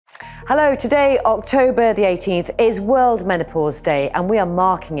Hello, today, October the 18th, is World Menopause Day, and we are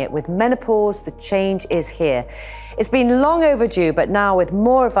marking it with menopause. The change is here. It's been long overdue, but now with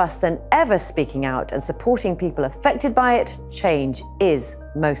more of us than ever speaking out and supporting people affected by it, change is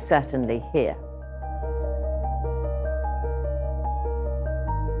most certainly here.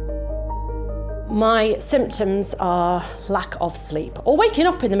 My symptoms are lack of sleep, or waking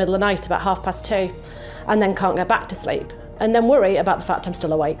up in the middle of the night about 2:30 and then can't get back to sleep, and then worry about the fact I'm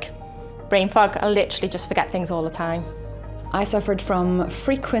still awake. Brain fog, I literally just forget things all the time. I suffered from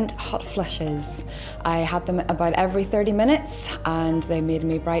frequent hot flushes. I had them about every 30 minutes and they made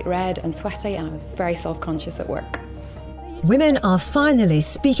me bright red and sweaty, and I was very self-conscious at work. Women are finally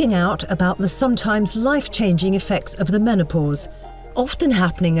speaking out about the sometimes life-changing effects of the menopause, often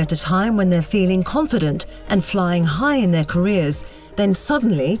happening at a time when they're feeling confident and flying high in their careers, then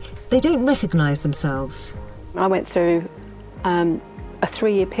suddenly they don't recognise themselves. I went through a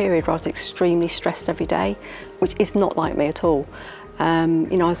 3-year period where I was extremely stressed every day, which is not like me at all. I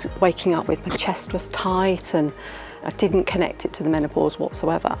was waking up with my chest was tight and I didn't connect it to the menopause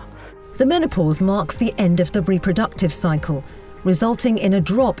whatsoever. The menopause marks the end of the reproductive cycle, resulting in a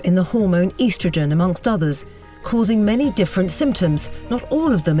drop in the hormone estrogen, amongst others, causing many different symptoms, not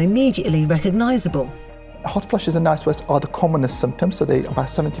all of them immediately recognisable. Hot flushes and night sweats are the commonest symptoms, so about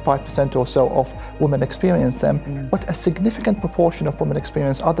 75% or so of women experience them, but a significant proportion of women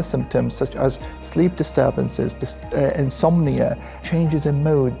experience other symptoms such as sleep disturbances, insomnia, changes in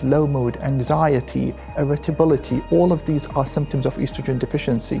mood, low mood, anxiety, irritability. All of these are symptoms of estrogen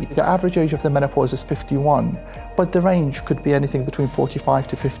deficiency. The average age of the menopause is 51, but the range could be anything between 45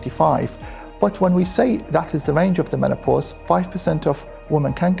 to 55. But when we say that is the range of the menopause, 5% of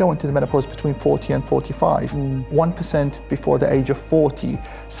women can go into the menopause between 40 and 45, 1% before the age of 40.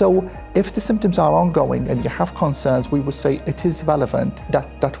 So if the symptoms are ongoing and you have concerns, we would say it is relevant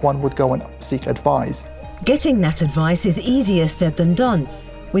that one would go and seek advice. Getting that advice is easier said than done,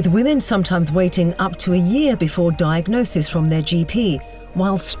 with women sometimes waiting up to a year before diagnosis from their GP,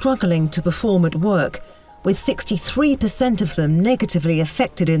 while struggling to perform at work, with 63% of them negatively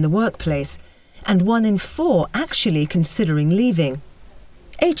affected in the workplace, and 1 in 4 actually considering leaving.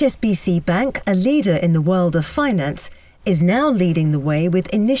 HSBC Bank, a leader in the world of finance, is now leading the way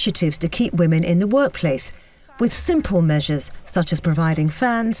with initiatives to keep women in the workplace, with simple measures such as providing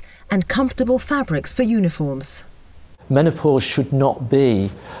fans and comfortable fabrics for uniforms. Menopause should not be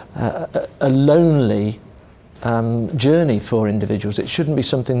a lonely journey for individuals. It shouldn't be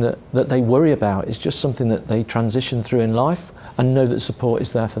something that they worry about. It's just something that they transition through in life and know that support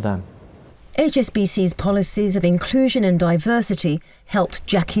is there for them. HSBC's policies of inclusion and diversity helped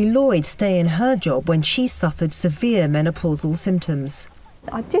Jackie Lloyd stay in her job when she suffered severe menopausal symptoms.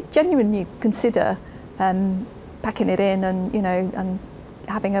 I did genuinely consider packing it in and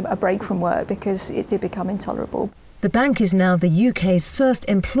having a break from work because it did become intolerable. The bank is now the UK's first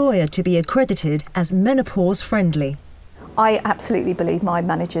employer to be accredited as menopause friendly. I absolutely believe my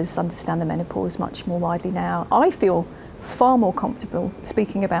managers understand the menopause much more widely now. I feel far more comfortable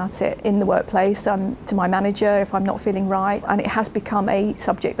speaking about it in the workplace to my manager if I'm not feeling right, and it has become a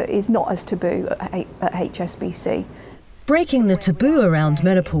subject that is not as taboo at HSBC. Breaking the taboo around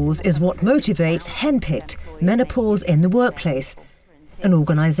menopause is what motivates Henpicked, Menopause in the Workplace, an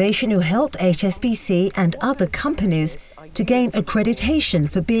organisation who helped HSBC and other companies to gain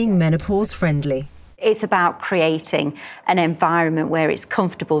accreditation for being menopause friendly. It's about creating an environment where it's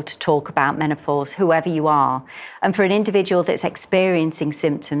comfortable to talk about menopause, whoever you are, and for an individual that's experiencing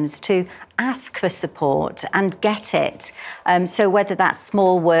symptoms to ask for support and get it. So whether that's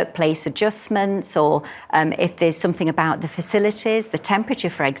small workplace adjustments or if there's something about the facilities, the temperature,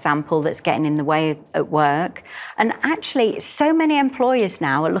 for example, that's getting in the way at work. And actually, so many employers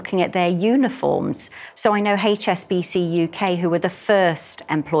now are looking at their uniforms. So I know HSBC UK, who were the first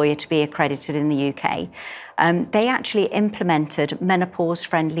employer to be accredited in the UK, they actually implemented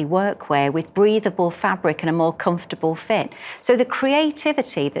menopause-friendly workwear with breathable fabric and a more comfortable fit. So the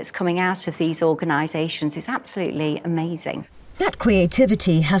creativity that's coming out of these organisations is absolutely amazing. That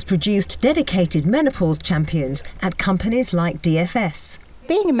creativity has produced dedicated menopause champions at companies like DFS.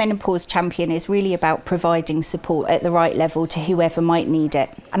 Being a menopause champion is really about providing support at the right level to whoever might need it.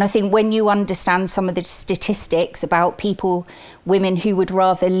 And I think when you understand some of the statistics about women who would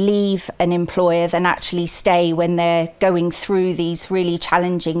rather leave an employer than actually stay when they're going through these really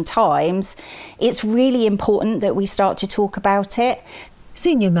challenging times, it's really important that we start to talk about it.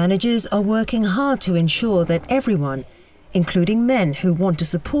 Senior managers are working hard to ensure that everyone, including men who want to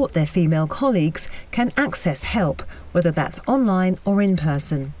support their female colleagues, can access help, whether that's online or in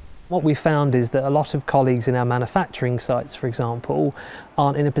person. What we found is that a lot of colleagues in our manufacturing sites, for example,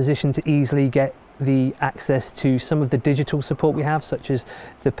 aren't in a position to easily get the access to some of the digital support we have, such as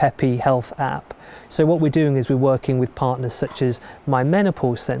the Peppy Health app. So what we're doing is we're working with partners such as My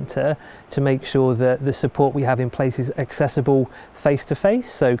Menopause Centre to make sure that the support we have in place is accessible face-to-face,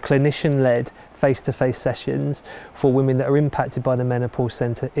 so clinician-led face-to-face sessions for women that are impacted by the Menopause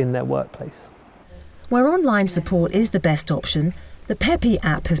Centre in their workplace. Where online support is the best option, the Peppy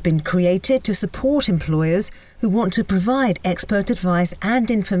app has been created to support employers who want to provide expert advice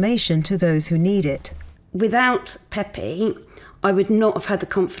and information to those who need it. Without Peppy, I would not have had the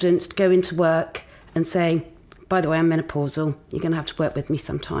confidence to go into work and say, by the way, I'm menopausal, you're going to have to work with me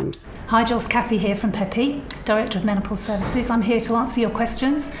sometimes. Hi Jules, Kathy here from Peppy, Director of Menopause Services. I'm here to answer your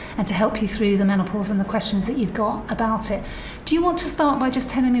questions and to help you through the menopause and the questions that you've got about it. Do you want to start by just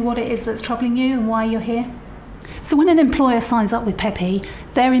telling me what it is that's troubling you and why you're here? So when an employer signs up with Peppy,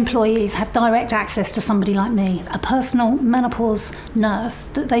 their employees have direct access to somebody like me, a personal menopause nurse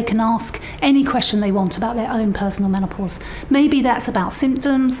that they can ask any question they want about their own personal menopause. Maybe that's about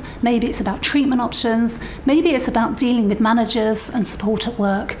symptoms, maybe it's about treatment options, maybe it's about dealing with managers and support at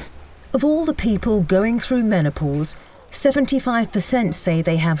work. Of all the people going through menopause, 75% say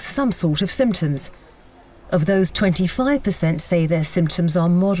they have some sort of symptoms. Of those, 25% say their symptoms are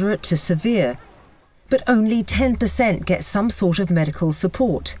moderate to severe. But only 10% get some sort of medical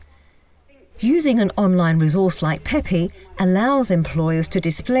support. Using an online resource like Peppy allows employers to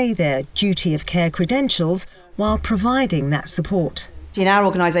display their duty of care credentials while providing that support. In our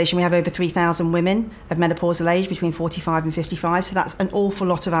organisation we have over 3,000 women of menopausal age between 45 and 55, so that's an awful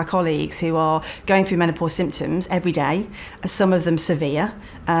lot of our colleagues who are going through menopause symptoms every day, some of them severe,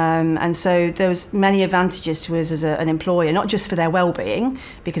 and so there's many advantages to us as an employer, not just for their well-being,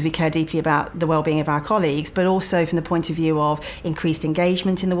 because we care deeply about the well-being of our colleagues, but also from the point of view of increased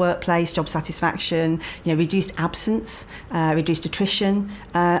engagement in the workplace, job satisfaction, reduced absence, reduced attrition,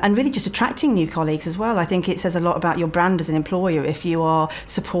 and really just attracting new colleagues as well. I think it says a lot about your brand as an employer if you are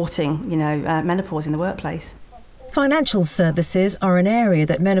supporting, menopause in the workplace. Financial services are an area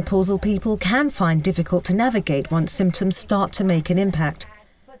that menopausal people can find difficult to navigate once symptoms start to make an impact.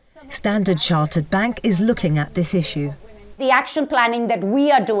 Standard Chartered Bank is looking at this issue. The action planning that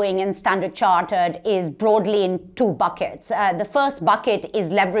we are doing in Standard Chartered is broadly in two buckets. The first bucket is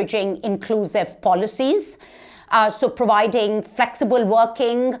leveraging inclusive policies, so providing flexible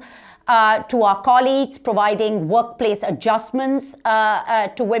working to our colleagues, providing workplace adjustments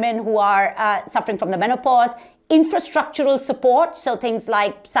to women who are suffering from the menopause, infrastructural support, so things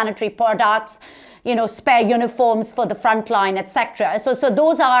like sanitary products, spare uniforms for the front line, etc. So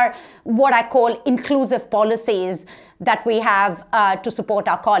those are what I call inclusive policies that we have to support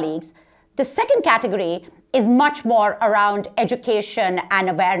our colleagues. The second category is much more around education and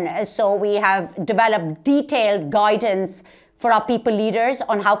awareness. So we have developed detailed guidance for our people leaders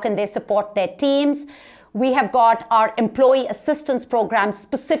on how can they support their teams. We have got our employee assistance program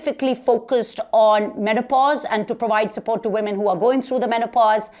specifically focused on menopause and to provide support to women who are going through the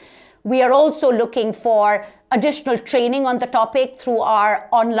menopause. We are also looking for additional training on the topic through our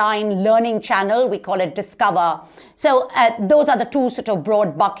online learning channel. We call it Discover. So those are the two sort of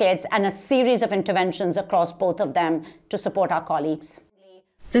broad buckets and a series of interventions across both of them to support our colleagues.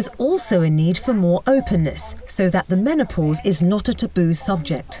 There's also a need for more openness so that the menopause is not a taboo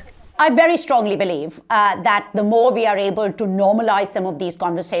subject. I very strongly believe that the more we are able to normalize some of these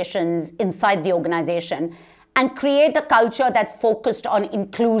conversations inside the organisation and create a culture that's focused on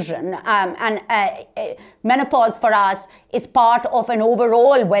inclusion. Menopause for us is part of an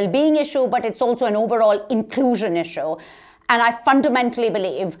overall well-being issue, but it's also an overall inclusion issue. And I fundamentally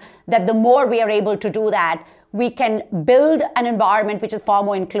believe that the more we are able to do that, we can build an environment which is far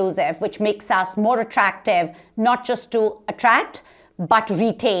more inclusive, which makes us more attractive, not just to attract, but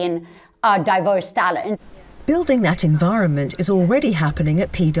retain diverse talent. Building that environment is already happening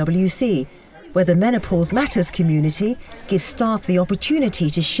at PwC, where the Menopause Matters community gives staff the opportunity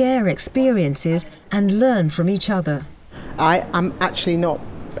to share experiences and learn from each other. I am actually not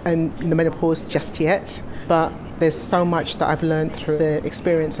in the menopause just yet, but there's so much that I've learned through the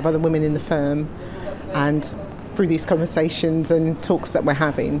experience of other women in the firm and through these conversations and talks that we're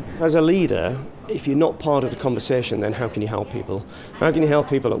having. As a leader, if you're not part of the conversation, then how can you help people? How can you help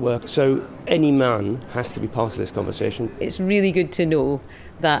people at work? So any man has to be part of this conversation. It's really good to know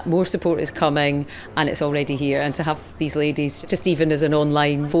that more support is coming and it's already here, and to have these ladies, just even as an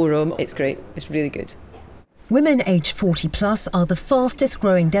online forum, it's great. It's really good. Women aged 40 plus are the fastest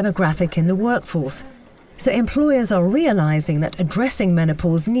growing demographic in the workforce. So employers are realising that addressing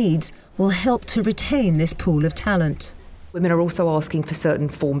menopause needs will help to retain this pool of talent. Women are also asking for certain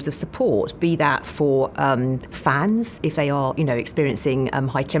forms of support, be that for fans, if they are, experiencing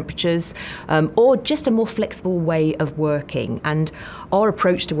high temperatures, or just a more flexible way of working. And our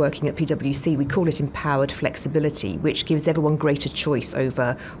approach to working at PwC, we call it empowered flexibility, which gives everyone greater choice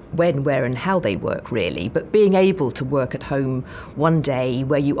over when, where and how they work, really. But being able to work at home one day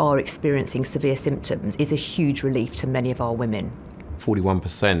where you are experiencing severe symptoms is a huge relief to many of our women.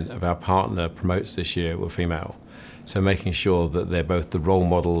 41% of our partner promotes this year were female. So making sure that they're both the role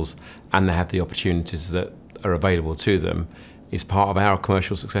models and they have the opportunities that are available to them is part of our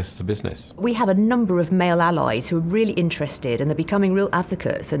commercial success as a business. We have a number of male allies who are really interested and are becoming real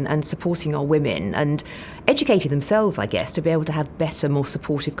advocates and supporting our women and educating themselves, I guess, to be able to have better, more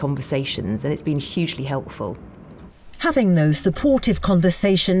supportive conversations, and it's been hugely helpful. Having those supportive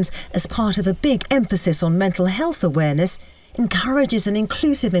conversations as part of a big emphasis on mental health awareness encourages an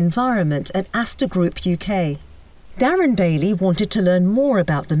inclusive environment at Astor Group UK. Darren Bailey wanted to learn more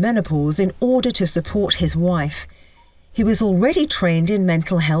about the menopause in order to support his wife. He was already trained in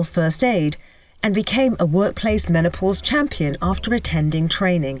mental health first aid and became a workplace menopause champion after attending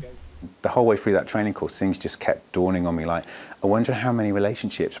training. The whole way through that training course, things just kept dawning on me like, I wonder how many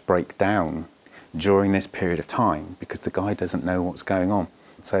relationships break down during this period of time because the guy doesn't know what's going on.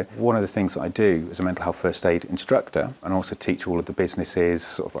 So one of the things that I do as a mental health first aid instructor, and also teach all of the businesses,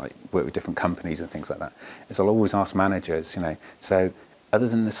 sort of like work with different companies and things like that, is I'll always ask managers, so other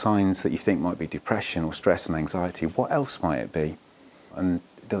than the signs that you think might be depression or stress and anxiety, what else might it be? And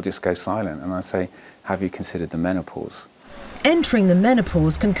they'll just go silent, and I say, have you considered the menopause? Entering the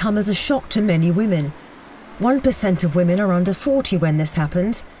menopause can come as a shock to many women. 1% of women are under 40 when this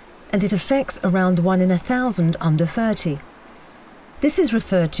happens, and it affects around 1 in 1,000 under 30. This is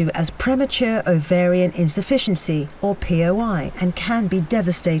referred to as premature ovarian insufficiency, or POI, and can be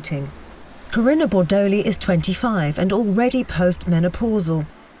devastating. Corinna Bordoli is 25 and already postmenopausal.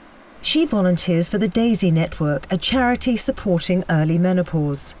 She volunteers for the DAISY Network, a charity supporting early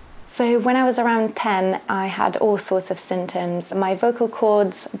menopause. So when I was around 10, I had all sorts of symptoms. My vocal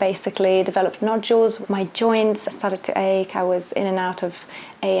cords basically developed nodules. My joints started to ache. I was in and out of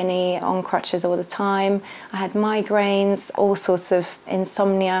A&E on crutches all the time. I had migraines, all sorts of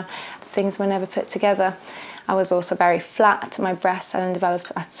insomnia. Things were never put together. I was also very flat. My breasts hadn't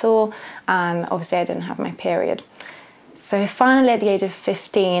developed at all. And obviously I didn't have my period. So finally at the age of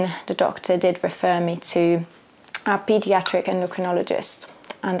 15, the doctor did refer me to a paediatric endocrinologist.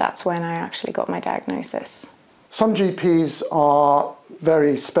 And that's when I actually got my diagnosis. Some GPs are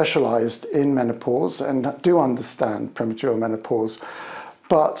very specialised in menopause and do understand premature menopause,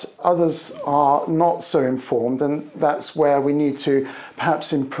 but others are not so informed, and that's where we need to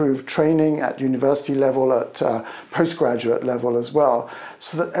perhaps improve training at university level, at postgraduate level as well,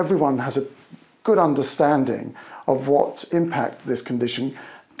 so that everyone has a good understanding of what impact this condition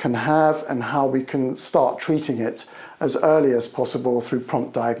can have and how we can start treating it as early as possible through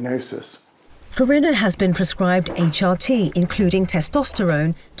prompt diagnosis. Corinna has been prescribed HRT, including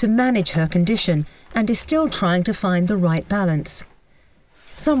testosterone, to manage her condition and is still trying to find the right balance.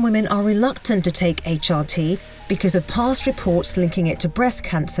 Some women are reluctant to take HRT because of past reports linking it to breast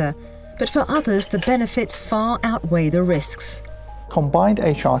cancer, but for others the benefits far outweigh the risks. Combined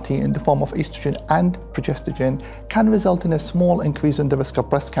HRT in the form of estrogen and progestogen can result in a small increase in the risk of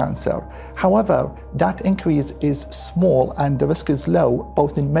breast cancer. However, that increase is small and the risk is low,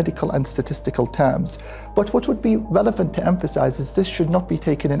 both in medical and statistical terms. But what would be relevant to emphasize is this should not be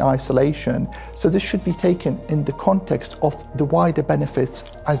taken in isolation. So this should be taken in the context of the wider benefits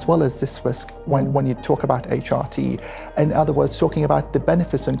as well as this risk when you talk about HRT. In other words, talking about the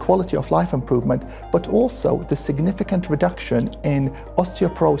benefits and quality of life improvement, but also the significant reduction in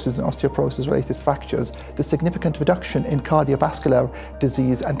osteoporosis and osteoporosis-related fractures, the significant reduction in cardiovascular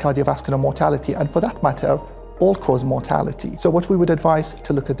disease and cardiovascular mortality, and for that matter, all-cause mortality. So what we would advise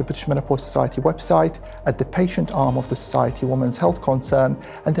to look at the British Menopause Society website, at the patient arm of the Society Women's Health Concern,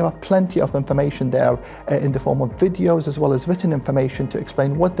 and there are plenty of information there in the form of videos as well as written information to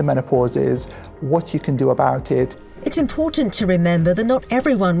explain what the menopause is, what you can do about it. It's important to remember that not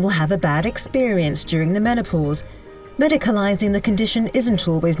everyone will have a bad experience during the menopause. Medicalising the condition isn't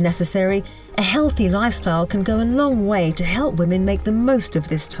always necessary. A healthy lifestyle can go a long way to help women make the most of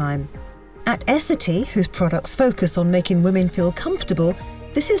this time. At Essity, whose products focus on making women feel comfortable,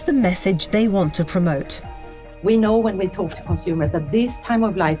 this is the message they want to promote. We know when we talk to consumers that this time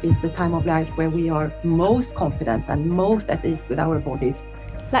of life is the time of life where we are most confident and most at ease with our bodies.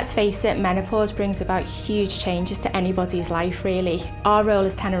 Let's face it, menopause brings about huge changes to anybody's life really. Our role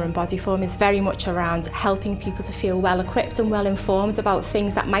as Tenor and Bodyform is very much around helping people to feel well equipped and well informed about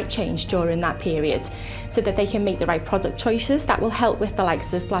things that might change during that period, so that they can make the right product choices that will help with the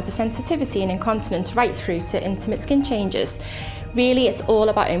likes of bladder sensitivity and incontinence right through to intimate skin changes. Really, it's all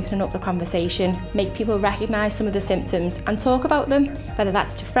about opening up the conversation, make people recognise some of the symptoms and talk about them, whether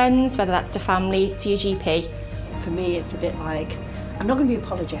that's to friends, whether that's to family, to your GP. For me, it's a bit like, I'm not going to be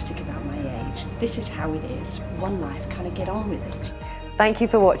apologetic about my age. This is how it is. One life, kind of get on with it. Thank you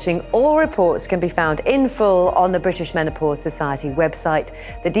for watching. All reports can be found in full on the British Menopause Society website.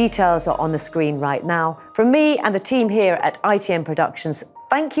 The details are on the screen right now. From me and the team here at ITN Productions,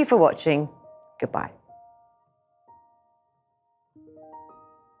 thank you for watching. Goodbye.